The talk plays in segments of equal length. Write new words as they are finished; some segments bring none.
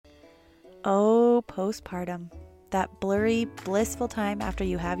Oh, postpartum. That blurry, blissful time after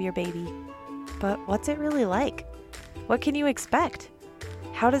you have your baby. But what's it really like? What can you expect?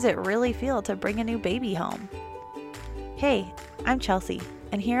 How does it really feel to bring a new baby home? Hey, I'm Chelsea,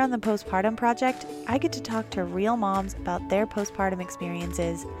 and here on the Postpartum Project, I get to talk to real moms about their postpartum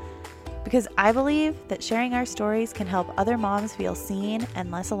experiences because I believe that sharing our stories can help other moms feel seen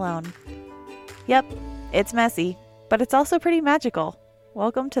and less alone. Yep, it's messy, but it's also pretty magical.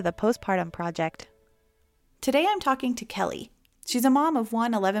 Welcome to the Postpartum Project. Today I'm talking to Kelly. She's a mom of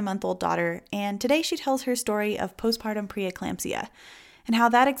one 11-month-old daughter, and today she tells her story of postpartum preeclampsia and how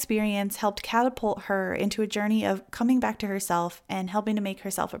that experience helped catapult her into a journey of coming back to herself and helping to make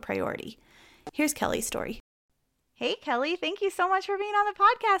herself a priority. Here's Kelly's story. Hey, Kelly, thank you so much for being on the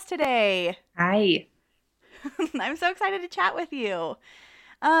podcast today. Hi. I'm so excited to chat with you.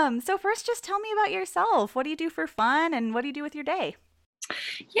 So first, just tell me about yourself. What do you do for fun, and what do you do with your day?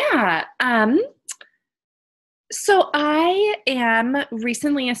 Yeah. So I am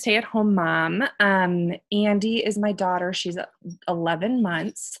recently a stay-at-home mom. Andy is my daughter. She's 11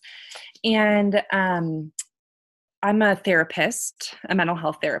 months. And I'm a therapist, a mental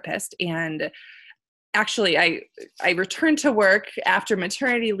health therapist. And actually, I returned to work after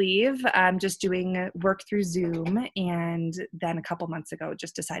maternity leave, just doing work through Zoom. And then a couple months ago,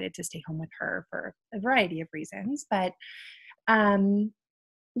 just decided to stay home with her for a variety of reasons. But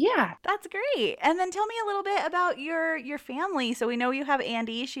yeah. That's great. And then tell me a little bit about your family. So we know you have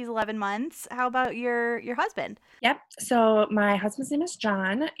Andy, she's 11 months. How about your husband? Yep. So my husband's name is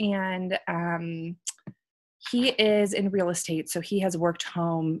John, and he is in real estate. So he has worked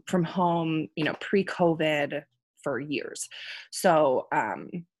from home, pre-COVID for years. So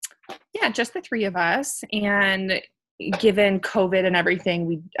yeah, just the three of us. And given COVID and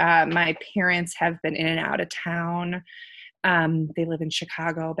everything, my parents have been in and out of town. They live in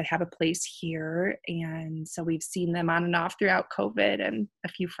Chicago, but have a place here. And so we've seen them on and off throughout COVID and a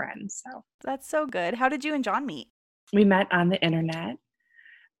few friends. So That's so good. How did you and John meet? we met on the internet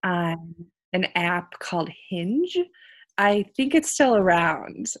on an app called Hinge. I think it's still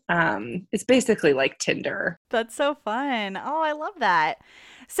around. It's basically like Tinder. That's so fun. Oh, I love that.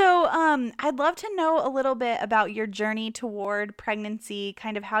 So, I'd love to know a little bit about your journey toward pregnancy,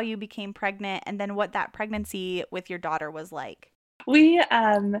 kind of how you became pregnant, and then what that pregnancy with your daughter was like. We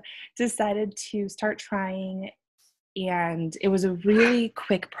decided to start trying, and it was a really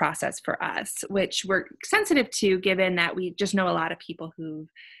quick process for us, which we're sensitive to given that we just know a lot of people who've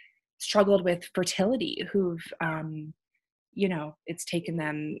struggled with fertility, it's taken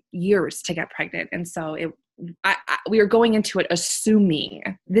them years to get pregnant. And so we were going into it assuming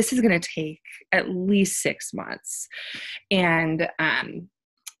this is going to take at least 6 months. And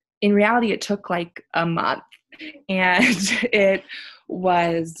in reality, it took like a month, and it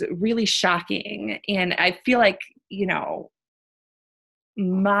was really shocking. And I feel like,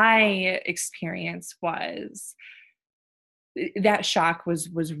 my experience was that shock was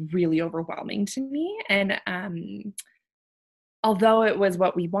really overwhelming to me. And although it was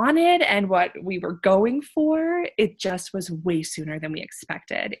what we wanted and what we were going for, it just was way sooner than we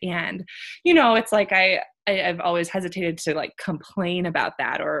expected. And, it's like I've always hesitated to like complain about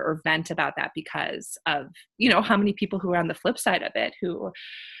that or vent about that because of, how many people who are on the flip side of it who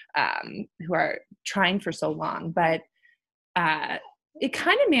are trying for so long. But it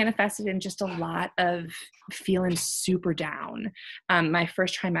kind of manifested in just a lot of feeling super down. My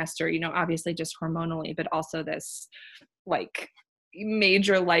first trimester, obviously just hormonally, but also this like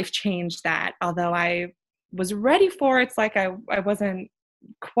major life change that although I was ready for, it's like I wasn't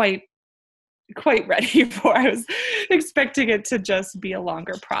quite ready for. I was expecting it to just be a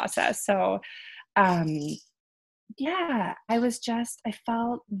longer process. So yeah, I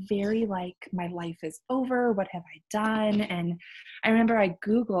felt very like my life is over. What have I done? And I remember I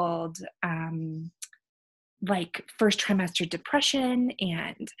Googled like first trimester depression,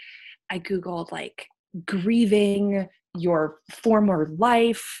 and I Googled like grieving your former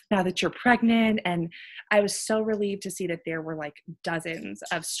life now that you're pregnant. And I was so relieved to see that there were like dozens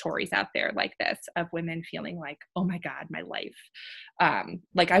of stories out there like this of women feeling like, oh my God, my life.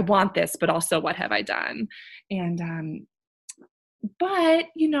 Like I want this, but also what have I done? And, but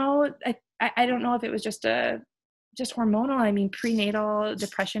I don't know if it was just hormonal. I mean, prenatal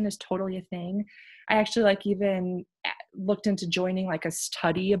depression is totally a thing. I actually like even looked into joining like a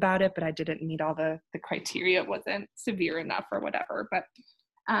study about it, but I didn't meet all the criteria. It wasn't severe enough or whatever. But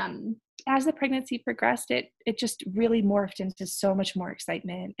as the pregnancy progressed, it just really morphed into so much more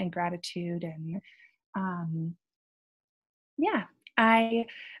excitement and gratitude. And yeah, I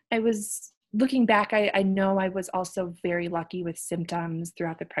was looking back, I know I was also very lucky with symptoms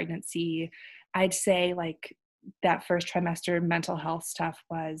throughout the pregnancy. I'd say like that first trimester mental health stuff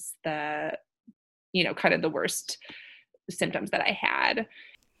was the, kind of the worst symptoms that I had.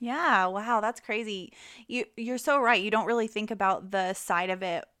 Yeah, wow, that's crazy. You're so right. You don't really think about the side of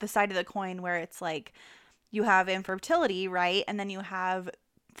it, the side of the coin where it's like you have infertility, right? And then you have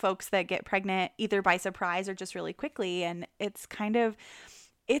folks that get pregnant either by surprise or just really quickly, and it's kind of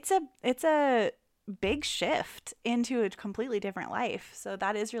it's a big shift into a completely different life. So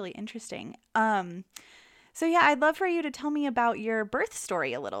that is really interesting. So yeah, I'd love for you to tell me about your birth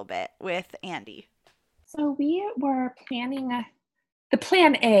story a little bit with Andy. So we were planning the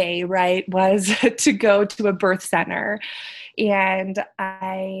plan A, right, was to go to a birth center. And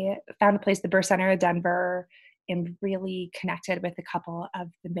I found a place, the birth center in Denver, and really connected with a couple of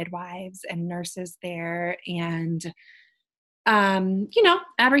the midwives and nurses there. And,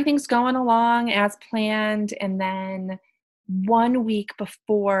 everything's going along as planned. And then 1 week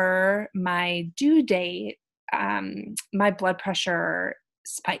before my due date, my blood pressure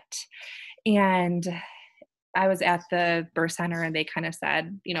spiked. And I was at the birth center and they kind of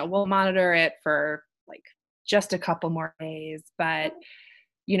said, we'll monitor it for like just a couple more days, but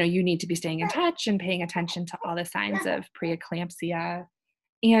you need to be staying in touch and paying attention to all the signs of preeclampsia.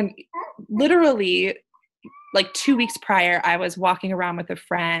 And literally like 2 weeks prior, I was walking around with a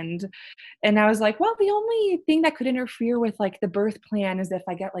friend and I was like, well, the only thing that could interfere with like the birth plan is if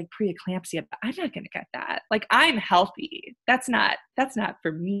I get like preeclampsia, but I'm not going to get that. Like I'm healthy. That's not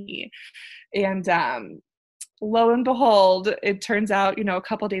for me. And, lo and behold, it turns out, a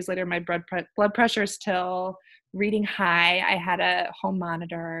couple days later, my blood pressure is still reading high. I had a home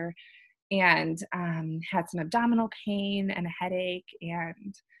monitor and had some abdominal pain and a headache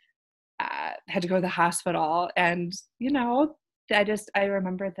and had to go to the hospital. And, I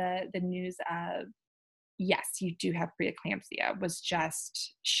remember the news of, yes, you do have preeclampsia was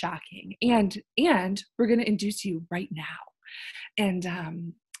just shocking. And we're going to induce you right now.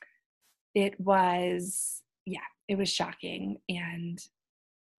 And it was, yeah, it was shocking. And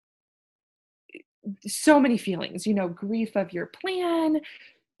so many feelings, grief of your plan,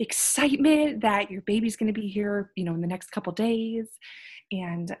 excitement that your baby's going to be here, in the next couple days.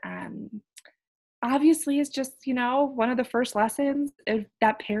 And obviously it's just, one of the first lessons of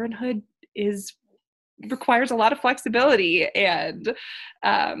that parenthood requires a lot of flexibility and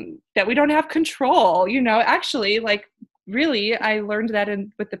that we don't have control, actually, like really I learned that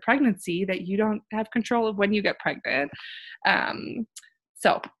with the pregnancy that you don't have control of when you get pregnant.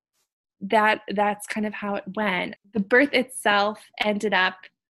 So that's kind of how it went. The birth itself ended up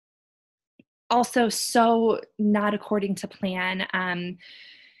also so not according to plan.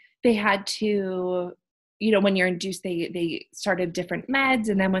 They had to, when you're induced, they started different meds,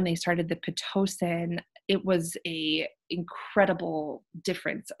 and then when they started the Pitocin, it was a incredible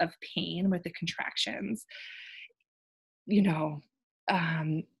difference of pain with the contractions,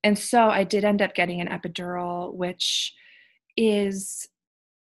 and so I did end up getting an epidural, which is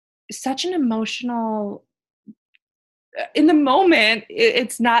such an emotional, in the moment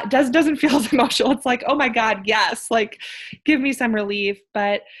it's not doesn't feel as emotional. It's like, oh my God, yes, like give me some relief.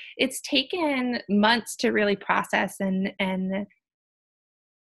 But it's taken months to really process and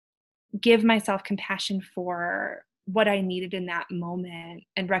give myself compassion for what I needed in that moment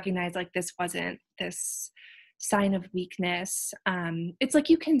and recognize like this wasn't this sign of weakness. It's like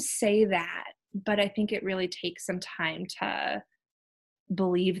you can say that, but I think it really takes some time to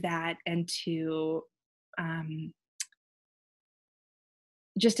believe that and to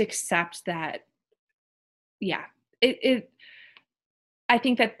just accept that. Yeah, it I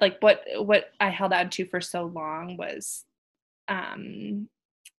think that like what I held on to for so long was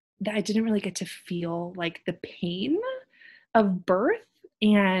that I didn't really get to feel like the pain of birth.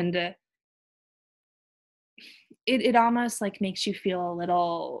 And it almost like makes you feel a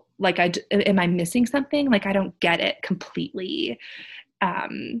little like am I missing something? Like I don't get it completely.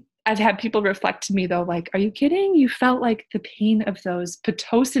 I've had people reflect to me though, like, are you kidding? You felt like the pain of those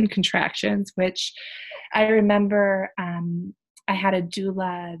Pitocin contractions, which I remember I had a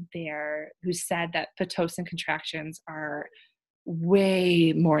doula there who said that Pitocin contractions are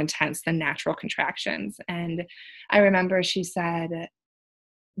way more intense than natural contractions. And I remember she said,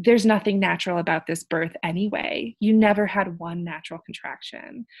 there's nothing natural about this birth anyway. You never had one natural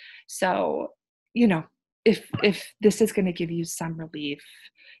contraction. So, if this is going to give you some relief,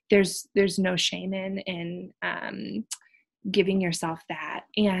 there's no shame in giving yourself that.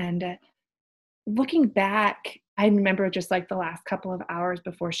 And looking back, I remember just like the last couple of hours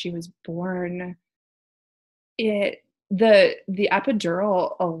before she was born, it the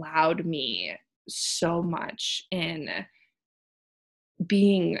epidural allowed me so much in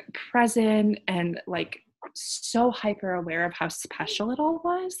being present and like so hyper aware of how special it all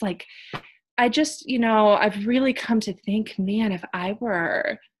was. Like, I just, I've really come to think, man, if I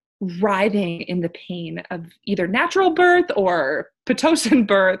were writhing in the pain of either natural birth or Pitocin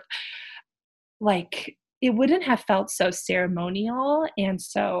birth, like it wouldn't have felt so ceremonial and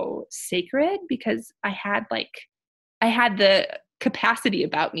so sacred, because I had the capacity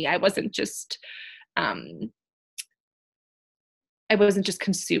about me. Um, I wasn't just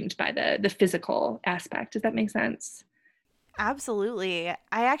consumed by the physical aspect. Does that make sense? Absolutely. I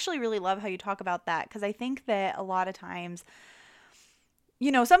actually really love how you talk about that because I think that a lot of times,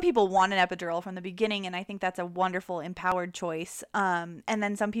 some people want an epidural from the beginning, and I think that's a wonderful, empowered choice. And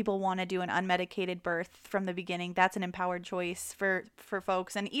then some people want to do an unmedicated birth from the beginning. That's an empowered choice for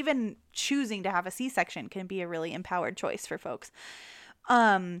folks. And even choosing to have a C-section can be a really empowered choice for folks.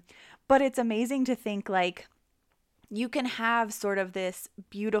 Um, but it's amazing to think like you can have sort of this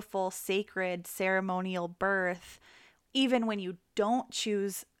beautiful, sacred, ceremonial birth even when you don't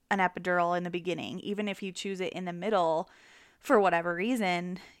choose an epidural in the beginning, even if you choose it in the middle for whatever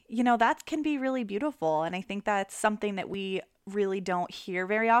reason, that can be really beautiful. And I think that's something that we really don't hear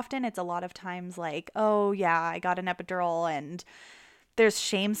very often. It's a lot of times like, oh, yeah, I got an epidural, and there's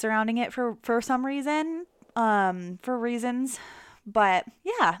shame surrounding it for some reason, for reasons. But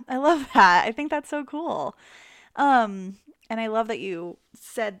yeah, I love that. I think that's so cool. And I love that you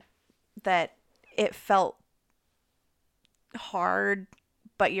said that it felt hard,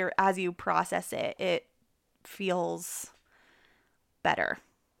 but as you process it, it feels better.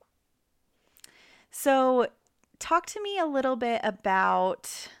 So, talk to me a little bit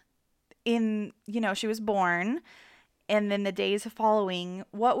about she was born and then the days following.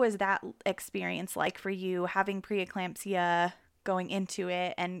 What was that experience like for you having preeclampsia going into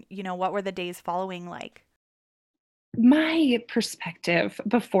it, and what were the days following like? My perspective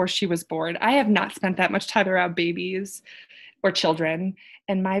before she was born, I have not spent that much time around babies or children,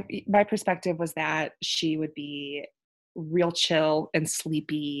 and my perspective was that she would be real chill and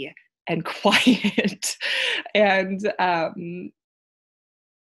sleepy and quiet. And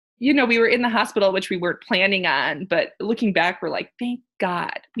we were in the hospital, which we weren't planning on, but looking back, we're like, thank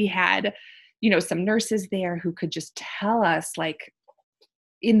God we had some nurses there who could just tell us, like,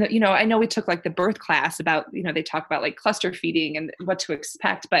 I know we took like the birth class about, they talk about like cluster feeding and what to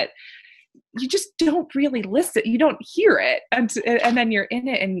expect, but you just don't really listen. You don't hear it. And then you're in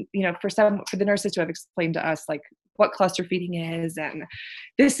it. And, for the nurses to have explained to us like what cluster feeding is, and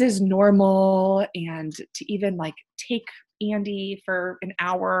this is normal, and to even like take Andy for an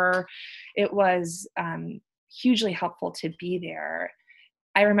hour, it was hugely helpful to be there.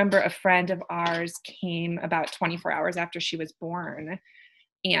 I remember a friend of ours came about 24 hours after she was born,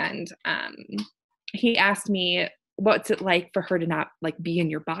 and he asked me, what's it like for her to not like be in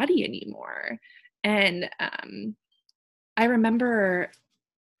your body anymore? And I remember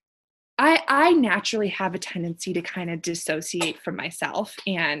I naturally have a tendency to kind of dissociate from myself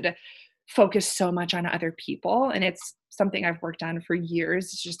and focus so much on other people. And it's something I've worked on for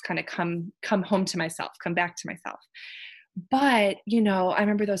years. It's just kind of come home to myself, come back to myself. But, I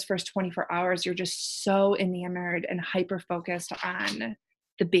remember those first 24 hours, you're just so enamored and hyper focused on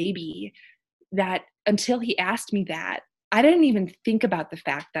the baby that until he asked me that, I didn't even think about the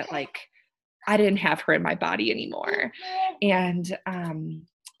fact that like I didn't have her in my body anymore. And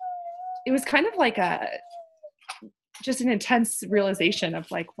it was kind of like just an intense realization of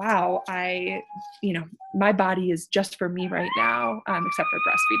like, wow, my body is just for me right now, except for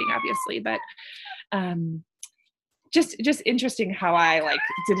breastfeeding, obviously. But just interesting how I like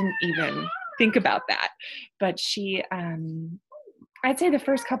didn't even think about that. But she, I'd say the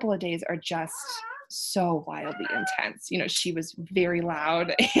first couple of days are just so wildly intense. She was very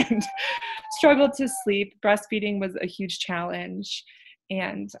loud and struggled to sleep. Breastfeeding was a huge challenge.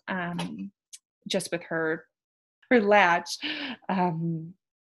 And just with her latch.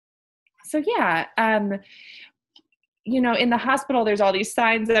 So yeah, in the hospital, there's all these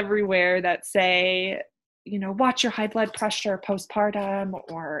signs everywhere that say, watch your high blood pressure postpartum,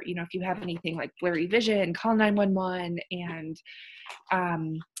 or, if you have anything like blurry vision, call 911. And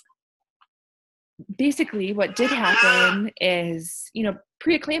basically what did happen is,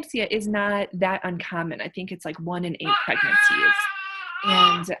 preeclampsia is not that uncommon. I think it's like 1 in 8 pregnancies.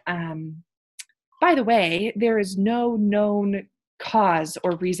 And by the way, there is no known cause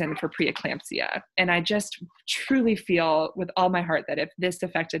or reason for preeclampsia. And I just truly feel with all my heart that if this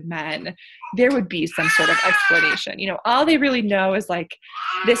affected men, there would be some sort of explanation. All they really know is like,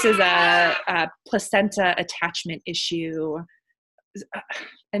 this is a placenta attachment issue.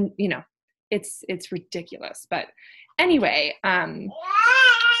 And, it's ridiculous. But anyway,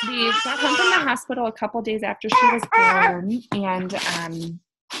 we got home from the hospital a couple days after she was born. And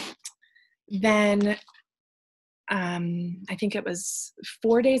then I think it was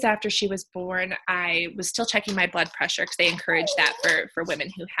 4 days after she was born, I was still checking my blood pressure because they encourage that for women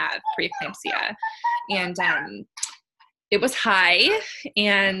who have preeclampsia. And it was high,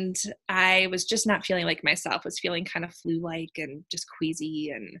 and I was just not feeling like myself, was feeling kind of flu-like and just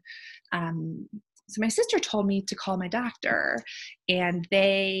queasy. And so my sister told me to call my doctor, and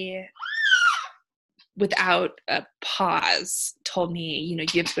they, without a pause, told me, you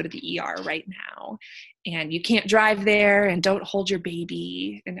have to go to the ER right now, and you can't drive there, and don't hold your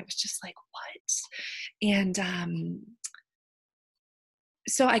baby. And it was just like, what? And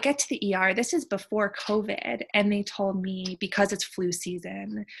so I get to the ER. This is before COVID, and they told me, because it's flu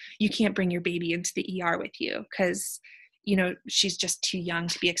season, you can't bring your baby into the ER with you because, she's just too young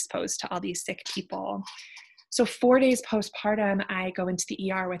to be exposed to all these sick people. So 4 days postpartum, I go into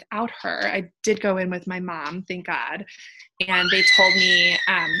the ER without her. I did go in with my mom, thank God. And they told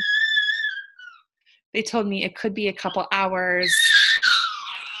me it could be a couple hours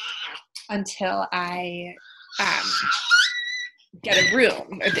until I get a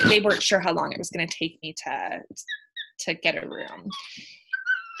room. They weren't sure how long it was going to take me to get a room.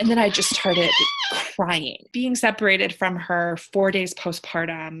 And then I just started crying. Being separated from her 4 days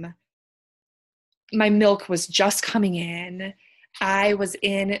postpartum, my milk was just coming in. I was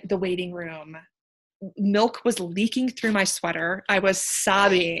in the waiting room. Milk was leaking through my sweater. I was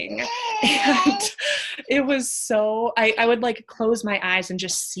sobbing. And it was so, I would like close my eyes and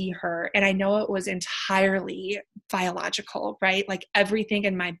just see her. And I know it was entirely biological, right? Like everything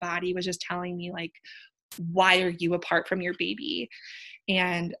in my body was just telling me like, why are you apart from your baby?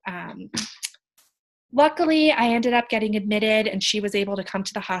 And luckily I ended up getting admitted, and she was able to come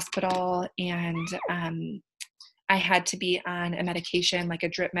to the hospital, and I had to be on a medication, like a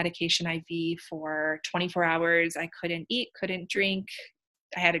drip medication IV, for 24 hours. I couldn't eat, couldn't drink.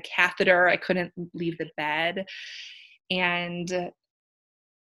 I had a catheter. I couldn't leave the bed. And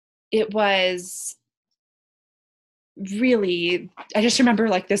it was really, I just remember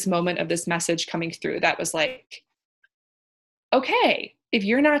like this moment of this message coming through that was like, okay, if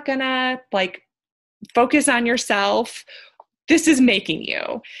you're not gonna like focus on yourself, this is making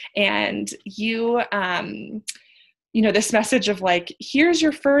you. And you, this message of like, here's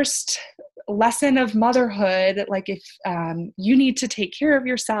your first lesson of motherhood. Like if you need to take care of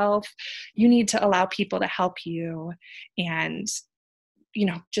yourself, you need to allow people to help you, and,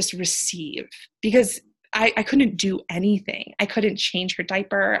 just receive. Because I couldn't do anything. I couldn't change her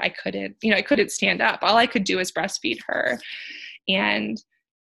diaper. I couldn't stand up. All I could do was breastfeed her. And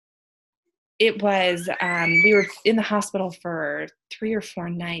it was, we were in the hospital for 3 or 4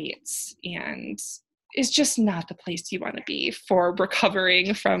 nights, and it's just not the place you want to be for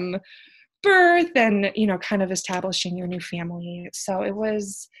recovering from birth and, kind of establishing your new family. So it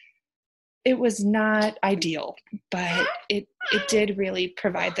was not ideal, but it did really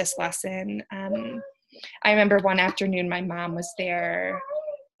provide this lesson. I remember one afternoon my mom was there,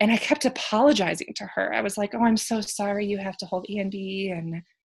 and I kept apologizing to her. I was like, oh, I'm so sorry you have to hold Andy. And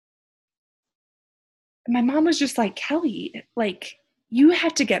my mom was just like, Kelly, like, you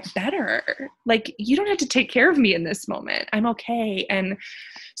have to get better. Like, you don't have to take care of me in this moment. I'm okay. And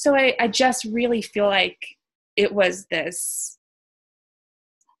so I just really feel like it was this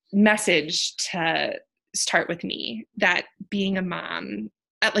message to start with me, that being a mom,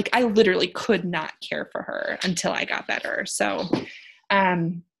 like I literally could not care for her until I got better. So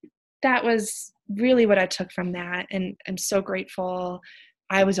that was really what I took from that. And I'm so grateful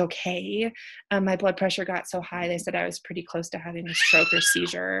I was okay. My blood pressure got so high, they said I was pretty close to having a stroke or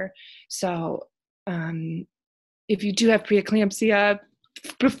seizure. So if you do have preeclampsia,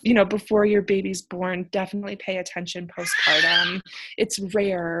 before your baby's born, definitely pay attention postpartum. It's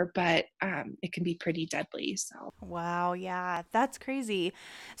rare, but it can be pretty deadly. So. Wow, yeah, that's crazy.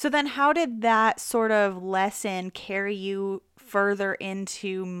 So then how did that sort of lesson carry you further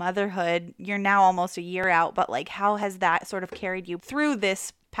into motherhood? You're now almost a year out, but like how has that sort of carried you through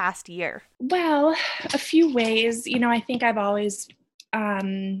this past year? Well, a few ways. I think I've always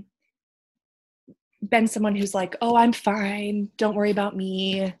been someone who's like, oh, I'm fine. Don't worry about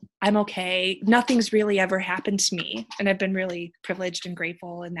me. I'm okay. Nothing's really ever happened to me. And I've been really privileged and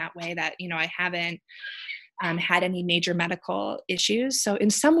grateful in that way that, I haven't had any major medical issues. So in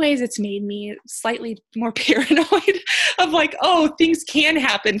some ways it's made me slightly more paranoid of like, oh, things can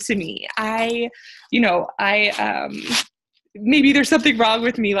happen to me. Maybe there's something wrong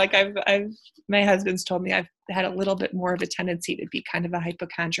with me. Like my husband's told me I've had a little bit more of a tendency to be kind of a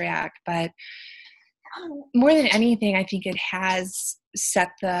hypochondriac, but more than anything, I think it has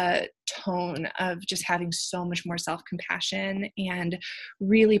set the tone of just having so much more self-compassion and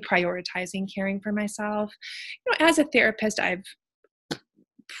really prioritizing caring for myself. As a therapist, I've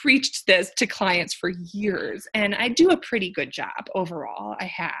preached this to clients for years, and I do a pretty good job overall. I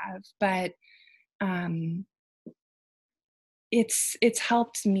have, but it's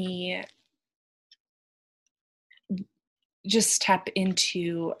helped me just step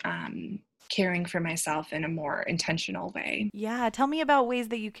into caring for myself in a more intentional way. Yeah, tell me about ways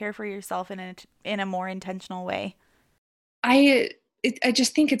that you care for yourself in a more intentional way. I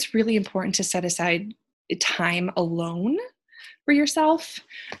just think it's really important to set aside time alone for yourself.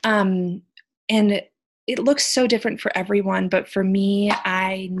 And it looks so different for everyone, but for me,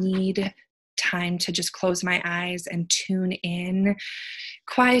 I need time to just close my eyes and tune in,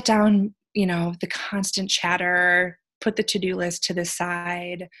 quiet down, the constant chatter, put the to-do list to the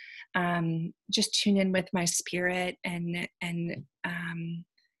side, just tune in with my spirit and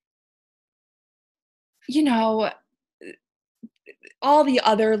all the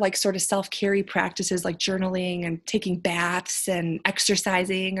other like sort of self-care practices like journaling and taking baths and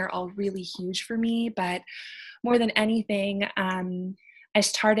exercising are all really huge for me. But more than anything, I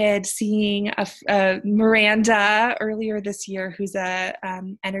started seeing a Miranda earlier this year, who's a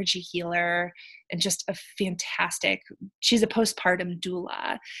energy healer and just a fantastic. She's a postpartum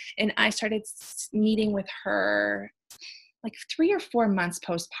doula, and I started meeting with her like 3 or 4 months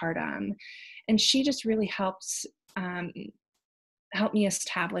postpartum, and she just really helps help me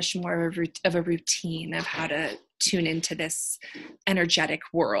establish more of a routine of how to tune into this energetic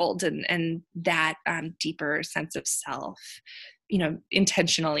world and that deeper sense of self,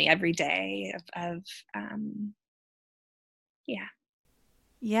 intentionally every day yeah.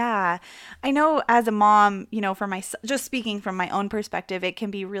 Yeah. I know as a mom, for my just speaking from my own perspective, it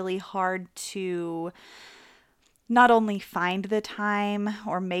can be really hard to not only find the time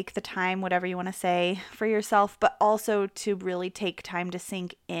or make the time, whatever you want to say, for yourself, but also to really take time to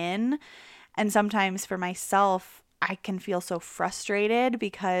sink in. And sometimes for myself, I can feel so frustrated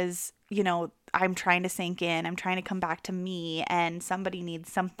because, I'm trying to sink in, I'm trying to come back to me, and somebody needs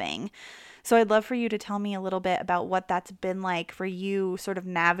something. So I'd love for you to tell me a little bit about what that's been like for you, sort of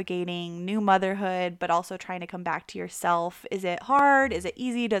navigating new motherhood, but also trying to come back to yourself. Is it hard? Is it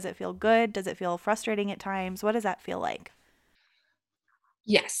easy? Does it feel good? Does it feel frustrating at times? What does that feel like?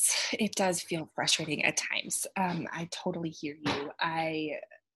 Yes, it does feel frustrating at times. I totally hear you.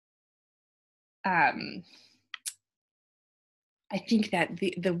 Um, I think that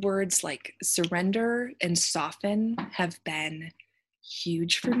the words like surrender and soften have been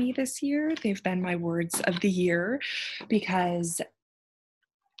huge for me this year. They've been my words of the year because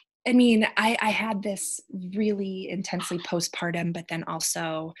I had this really intensely postpartum, but then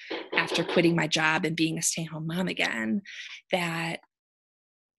also after quitting my job and being a stay-at-home mom again, that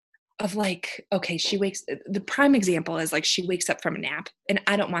of like, okay, the prime example is like she wakes up from a nap and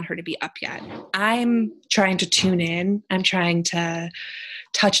I don't want her to be up yet. I'm trying to tune in. I'm trying to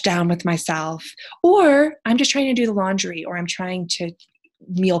touch down with myself, or I'm just trying to do the laundry, or I'm trying to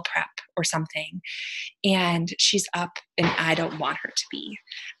meal prep or something. And she's up and I don't want her to be.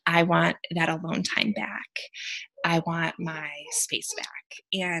 I want that alone time back. I want my space back.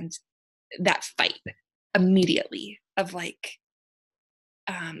 And that fight immediately of like,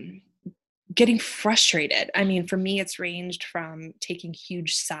 getting frustrated. For me, it's ranged from taking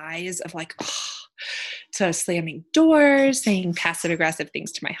huge sighs of like, oh, to slamming doors, saying passive aggressive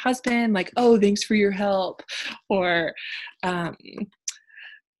things to my husband, like, oh, thanks for your help. Or,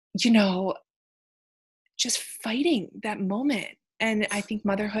 just fighting that moment. And I think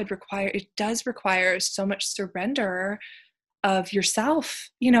motherhood does require so much surrender of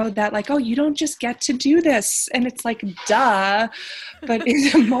yourself, that like, oh, you don't just get to do this. And it's like, duh. But in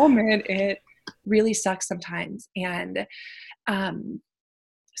the moment, it really sucks sometimes. And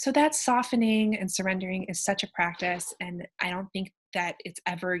so that softening and surrendering is such a practice. And I don't think that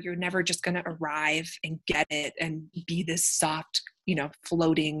you're never just going to arrive and get it and be this soft,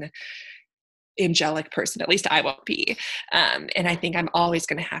 floating angelic person. At least I won't be. And I think I'm always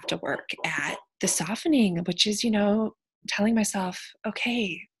going to have to work at the softening, which is, telling myself,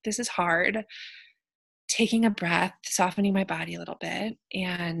 okay, this is hard, taking a breath, softening my body a little bit,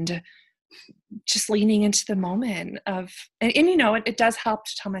 and just leaning into the moment of, and you know, it does help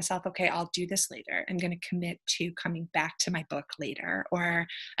to tell myself, okay, I'll do this later. I'm going to commit to coming back to my book later, or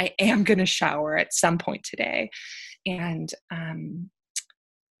I am going to shower at some point today. And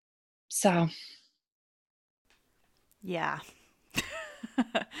so. Yeah.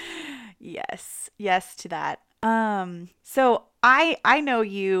 Yes to that. So I know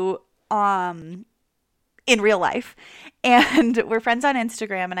you in real life, and we're friends on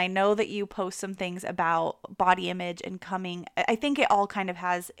Instagram, and I know that you post some things about body image and coming. I think it all kind of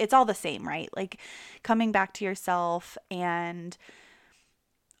has, it's all the same, right? Like coming back to yourself and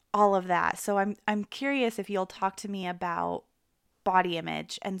all of that. So I'm curious if you'll talk to me about body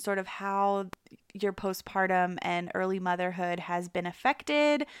image and sort of how your postpartum and early motherhood has been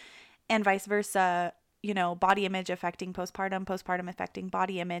affected, and vice versa, you know, body image affecting postpartum, postpartum affecting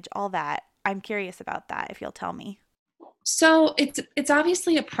body image, all that. I'm curious about that if you'll tell me. So it's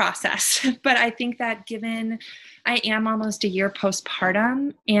obviously a process, but I think that given I am almost a year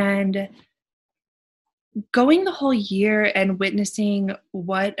postpartum, and going the whole year and witnessing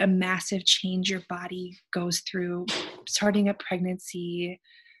what a massive change your body goes through, starting a pregnancy,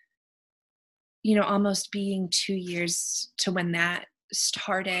 you know, almost being 2 years to when that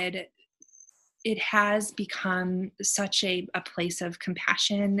started, it has become such a place of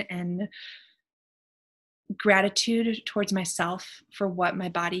compassion and gratitude towards myself for what my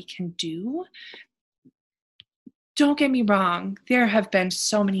body can do. Don't get me wrong, there have been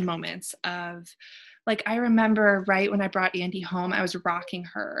so many moments of, like, I remember right when I brought Andy home, I was rocking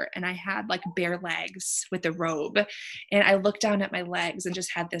her and I had like bare legs with a robe. And I looked down at my legs and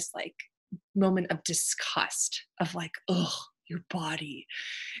just had this like moment of disgust of like, oh, your body.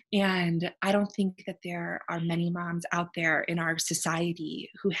 And I don't think that there are many moms out there in our society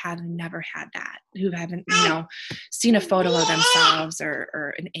who have never had that, who haven't, you know, seen a photo of themselves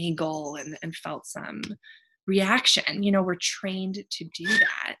or an angle and felt some reaction. You know, we're trained to do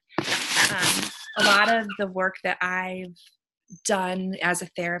that. A lot of the work that I've done as a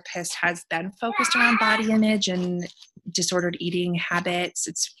therapist has been focused around body image and disordered eating habits.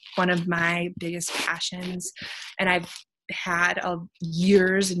 It's one of my biggest passions. And I've had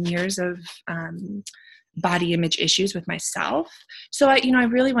years and years of body image issues with myself. So I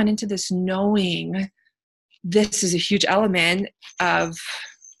really went into this knowing this is a huge element of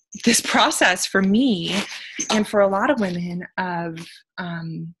this process for me and for a lot of women of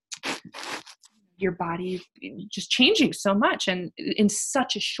your body just changing so much and in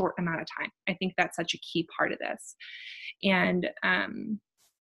such a short amount of time. I think that's such a key part of this. And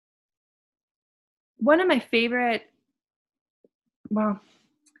one of my favorite, well,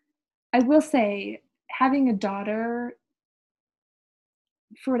 I will say having a daughter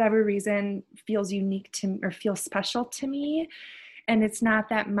for whatever reason feels unique to or feels special to me. And it's not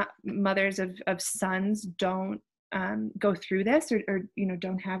that mothers of sons don't go through this or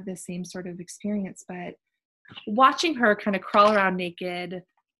don't have the same sort of experience, but watching her kind of crawl around naked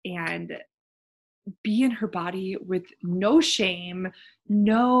and be in her body with no shame,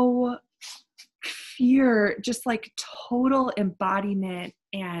 no fear, just like total embodiment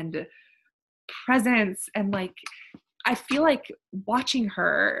and presence. And like, I feel like watching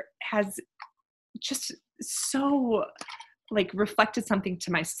her has just so like reflected something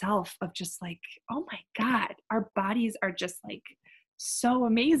to myself of just like, oh my God, our bodies are just like so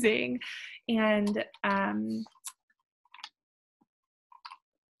amazing. And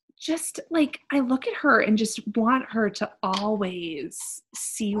just like I look at her and just want her to always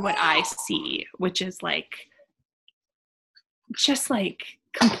see what I see, which is like just like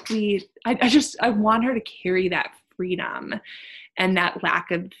complete. I want her to carry that freedom and that lack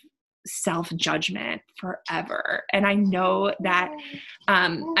of self-judgment forever. And I know that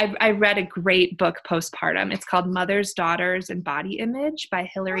I read a great book postpartum. It's called Mothers, Daughters, and Body Image by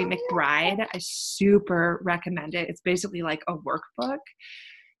Hilary McBride. I super recommend it. It's basically like a workbook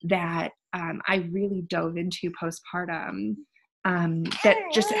that I really dove into postpartum that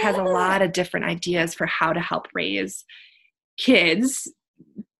just has a lot of different ideas for how to help raise kids,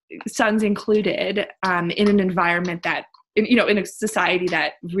 sons included, in an environment that, in a society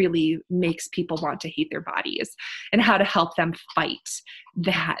that really makes people want to hate their bodies, and how to help them fight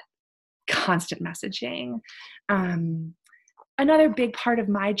that constant messaging. Another big part of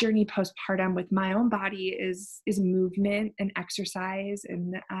my journey postpartum with my own body is movement and exercise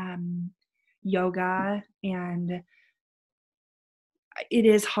and yoga. And it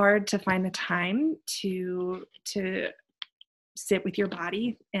is hard to find the time to sit with your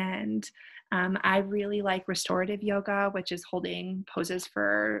body. And I really like restorative yoga, which is holding poses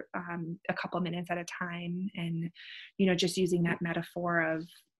for a couple minutes at a time. And, just using that metaphor of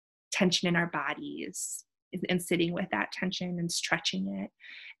tension in our bodies and sitting with that tension and stretching it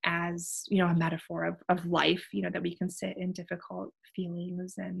as, a metaphor of life, that we can sit in difficult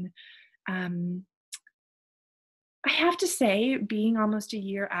feelings. And I have to say, being almost a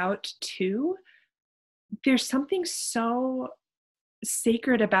year out too, there's something so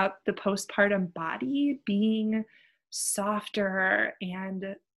sacred about the postpartum body being softer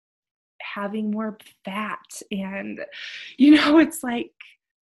and having more fat. And, it's like,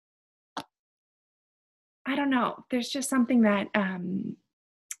 I don't know, there's just something that,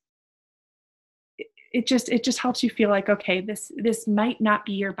 it just helps you feel like, okay, this might not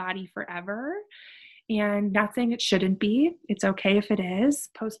be your body forever. And not saying it shouldn't be. It's okay if it is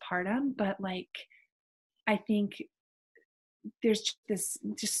postpartum, but like, I think there's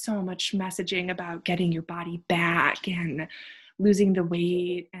just so much messaging about getting your body back and losing the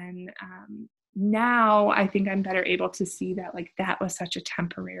weight. And now I think I'm better able to see that like that was such a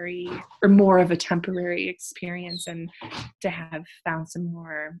temporary, or more of a temporary experience, and to have found some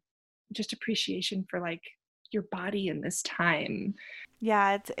more just appreciation for like your body in this time.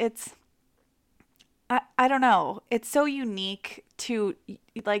 Yeah, it's I don't know. It's so unique to,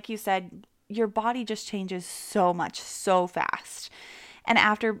 like you said, your body just changes so much so fast. And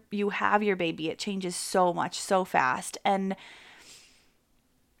after you have your baby, it changes so much so fast. And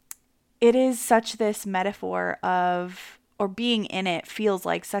it is such this metaphor of, or being in it feels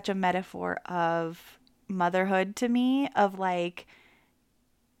like such a metaphor of motherhood to me, of like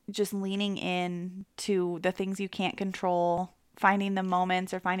just leaning in to the things you can't control, finding the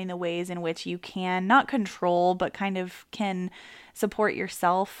moments or finding the ways in which you can not control, but kind of can support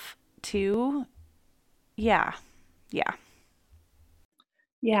yourself too. Yeah. Yeah.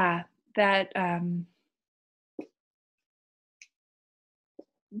 Yeah, that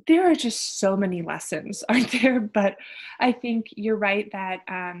there are just so many lessons, aren't there? But I think you're right that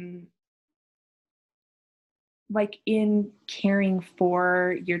like in caring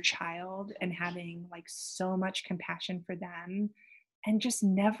for your child and having like so much compassion for them and just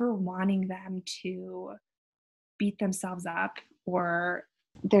never wanting them to beat themselves up, or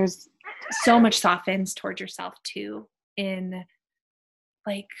there's so much softens towards yourself too, in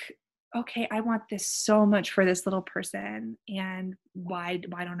like, okay, I want this so much for this little person, and why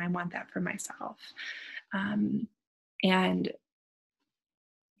don't I want that for myself? And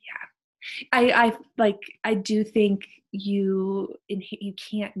I like, I do think you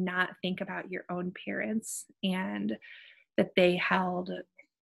can't not think about your own parents, and that they held,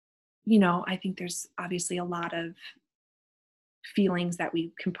 I think there's obviously a lot of feelings that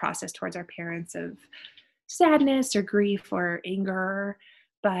we can process towards our parents of sadness or grief or anger,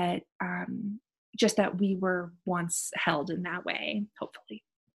 but just that we were once held in that way, hopefully.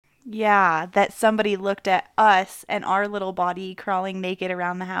 Yeah, that somebody looked at us and our little body crawling naked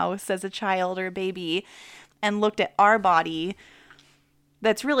around the house as a child or a baby and looked at our body.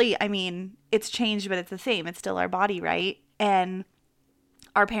 That's really, I mean, it's changed, but it's the same. It's still our body, right? And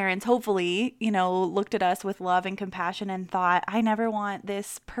our parents, hopefully, looked at us with love and compassion and thought, I never want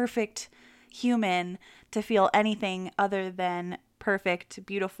this perfect human to feel anything other than perfect,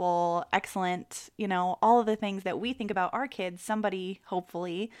 beautiful, excellent, all of the things that we think about our kids, somebody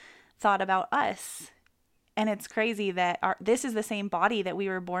hopefully thought about us. And it's crazy that this is the same body that we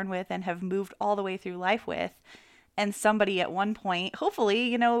were born with and have moved all the way through life with. And somebody at one point,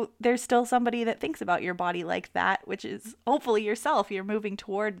 hopefully, there's still somebody that thinks about your body like that, which is hopefully yourself. You're moving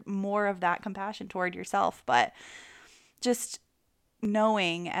toward more of that compassion toward yourself. But just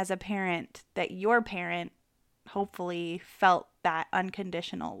knowing as a parent that your parent hopefully felt that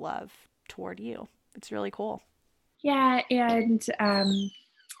unconditional love toward you. It's really cool. Yeah, and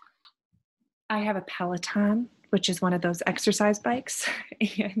I have a Peloton, which is one of those exercise bikes.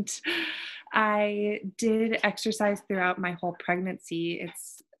 And I did exercise throughout my whole pregnancy.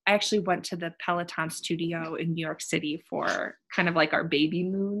 I actually went to the Peloton studio in New York City for kind of like our baby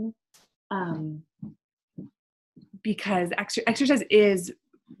moon, um, because exercise is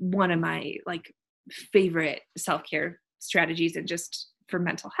one of my like favorite self-care strategies, and just for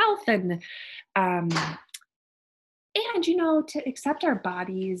mental health, and to accept our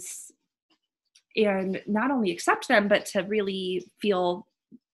bodies, and not only accept them, but to really feel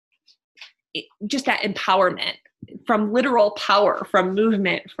just that empowerment from literal power, from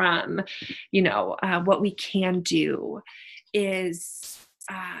movement, from, what we can do is,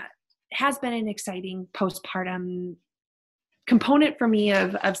 has been an exciting postpartum component for me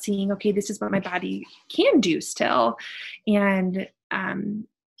of seeing, okay, this is what my body can do still, and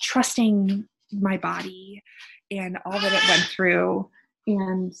trusting my body and all that it went through.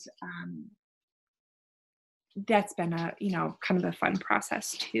 And that's been a, kind of a fun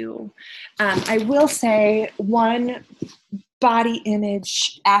process too. I will say one body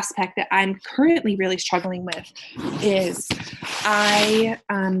image aspect that I'm currently really struggling with is I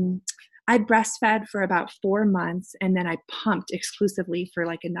breastfed for about 4 months, and then I pumped exclusively for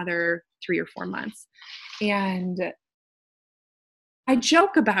like another 3 or 4 months. And I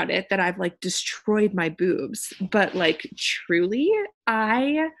joke about it that I've like destroyed my boobs, but like truly,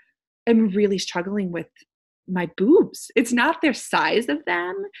 I am really struggling with my boobs. It's not their size of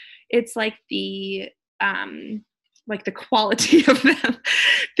them. It's like the quality of them.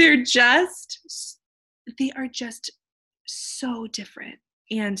 They are just so different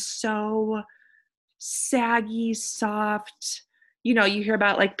and so saggy, soft. You hear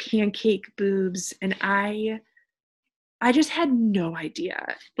about like pancake boobs, and I just had no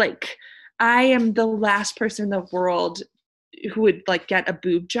idea. Like, I am the last person in the world who would like get a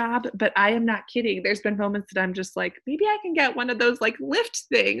boob job, but I am not kidding. There's been moments that I'm just like, maybe I can get one of those like lift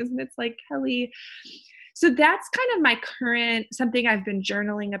things. And it's like, Kelly. So that's kind of my current, something I've been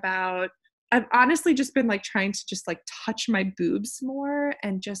journaling about. I've honestly just been like trying to just like touch my boobs more,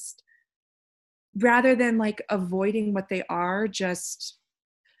 and just rather than like avoiding what they are, just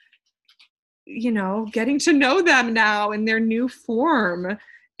getting to know them now in their new form.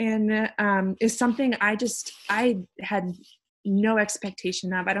 And is something I had no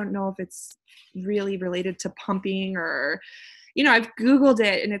expectation of. I don't know if it's really related to pumping or, I've Googled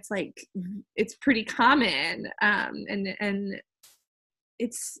it, and it's like, it's pretty common. And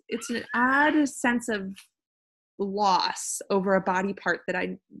it's an odd sense of loss over a body part that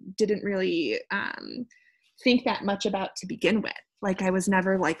I didn't really think that much about to begin with. Like, I was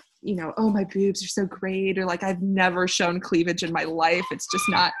never like, oh, my boobs are so great, or like, I've never shown cleavage in my life. It's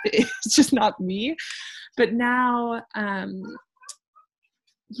just not me. But now,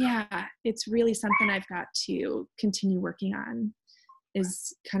 it's really something I've got to continue working on,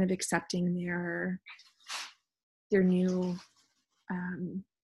 is kind of accepting their new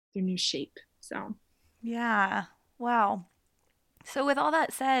shape. So. Yeah. Wow. So with all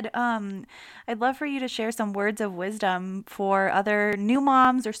that said, I'd love for you to share some words of wisdom for other new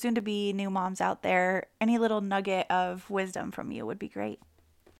moms or soon to be new moms out there. Any little nugget of wisdom from you would be great.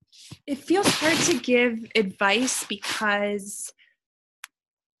 It feels hard to give advice because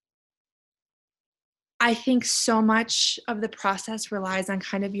I think so much of the process relies on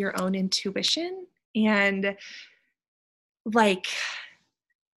kind of your own intuition, and like,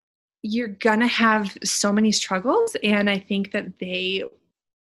 you're gonna have so many struggles, and I think that they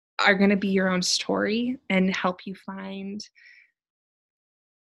are gonna be your own story and help you find,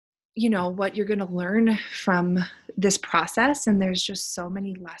 what you're gonna learn from this process. And there's just so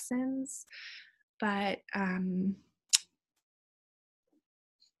many lessons. But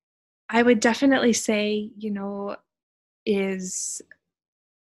I would definitely say, is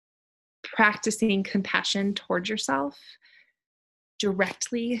practicing compassion towards yourself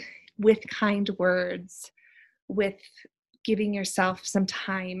directly, with kind words, with giving yourself some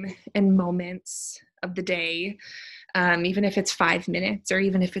time and moments of the day, even if it's 5 minutes or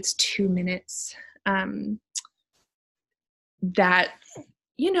even if it's 2 minutes, that,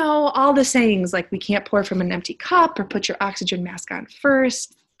 all the sayings like, we can't pour from an empty cup, or put your oxygen mask on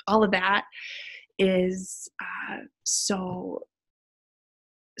first, all of that is so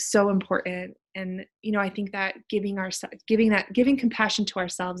important. And I think that giving compassion to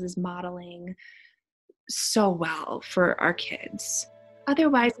ourselves is modeling so well for our kids.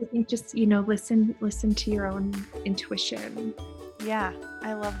 Otherwise, I think just listen to your own intuition. Yeah,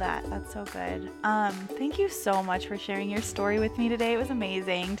 I love that. That's so good. Thank you so much for sharing your story with me today. It was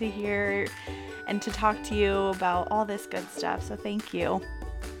amazing to hear and to talk to you about all this good stuff. So thank you.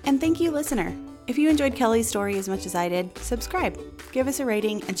 And thank you, listener. If you enjoyed Kelly's story as much as I did, subscribe, give us a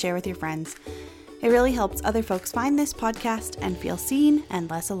rating, and share with your friends. It really helps other folks find this podcast and feel seen and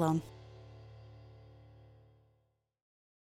less alone.